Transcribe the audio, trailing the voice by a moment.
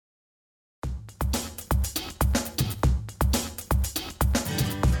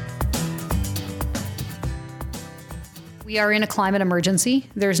We are in a climate emergency,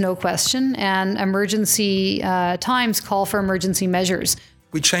 there's no question, and emergency times call for emergency measures.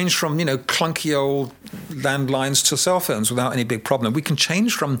 We changed from, clunky old landlines to cell phones without any big problem. We can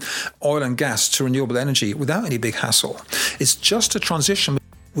change from oil and gas to renewable energy without any big hassle. It's just a transition.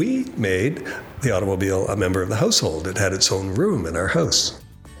 We made the automobile a member of the household. It had its own room in our house.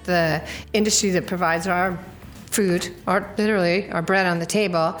 The industry that provides our food, or literally our bread on the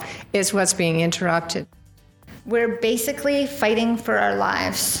table, is what's being interrupted. We're basically fighting for our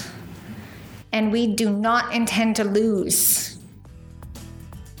lives, and we do not intend to lose.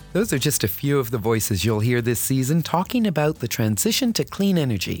 Those are just a few of the voices you'll hear this season talking about the transition to clean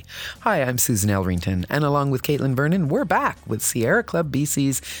energy. Hi, I'm Susan Elrington, and along with Caitlin Vernon, we're back with Sierra Club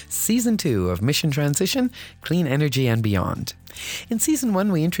BC's Season 2 of Mission Transition, Clean Energy and Beyond. In Season 1,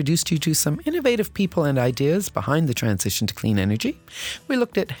 we introduced you to some innovative people and ideas behind the transition to clean energy. We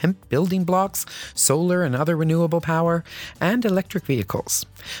looked at hemp building blocks, solar and other renewable power, and electric vehicles.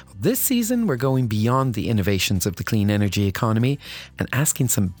 This season, we're going beyond the innovations of the clean energy economy and asking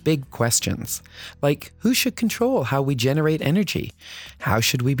some big questions, like who should control how we generate energy? How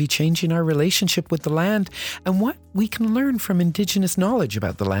should we be changing our relationship with the land? And what we can learn from Indigenous knowledge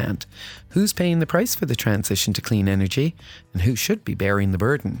about the land? Who's paying the price for the transition to clean energy? And who should be bearing the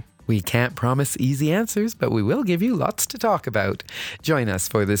burden? We can't promise easy answers, but we will give you lots to talk about. Join us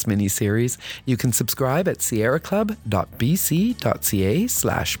for this mini-series. You can subscribe at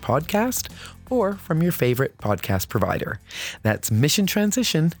sierraclub.bc.ca/podcast or from your favorite podcast provider. That's Mission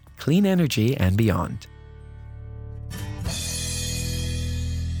Transition, Clean Energy and Beyond.